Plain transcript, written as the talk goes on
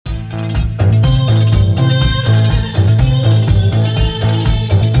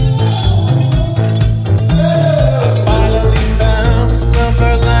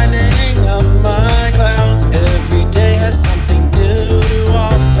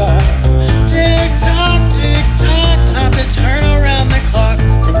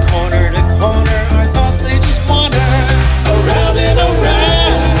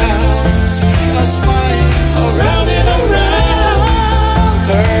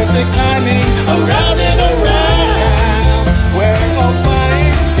perfect timing, around and around. We're all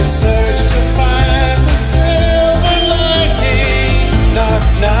flying in search to find the silver lining. Knock,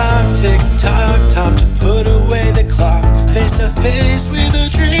 knock, tick tock, time to put away the clock. Face to face with a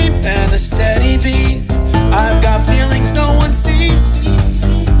dream and a steady beat. I've got feelings no one sees,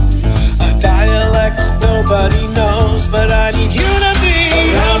 a dialect nobody knows, but I need you to be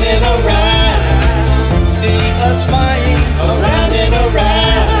around and around. See us flying around and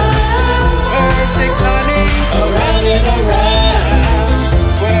around. Perfect timing, around and around.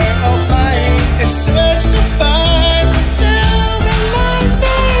 We're all flying in search to find the silver lining.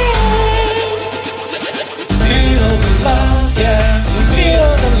 Feel the love, yeah, feel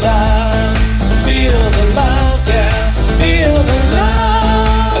the love. Feel the love, yeah, feel the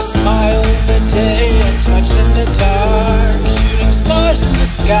love. A smile in the day, a touch in the dark, shooting stars in the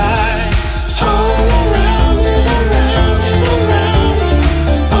sky. All around and around and around.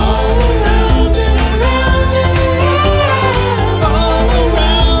 All around and around and around. All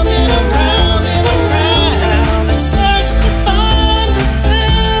around and around and around. In search to find the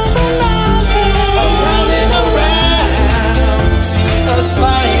silver lining. Around and around. See us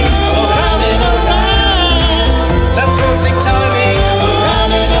flying around and around. That perfect timing, around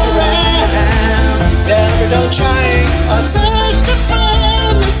and around. Never done trying, a search to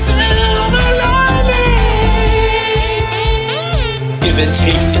find the silver lining. Give and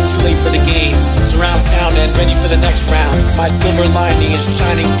take, it's too late for the game. Surround sound and ready for the next round. My silver lining is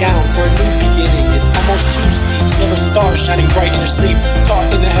shining down for a new beginning. It's almost too steep, silver stars shining bright in your sleep.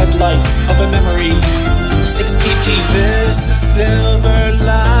 Caught in the headlights of a memory, 6 feet deep. This the silver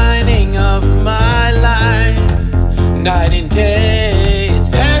lining of my life. Night and day, it's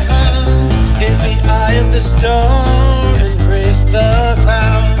heaven. In the eye of the storm, embrace the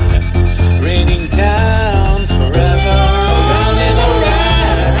clouds, raining down forever. Around and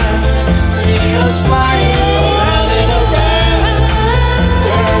around, see us fly.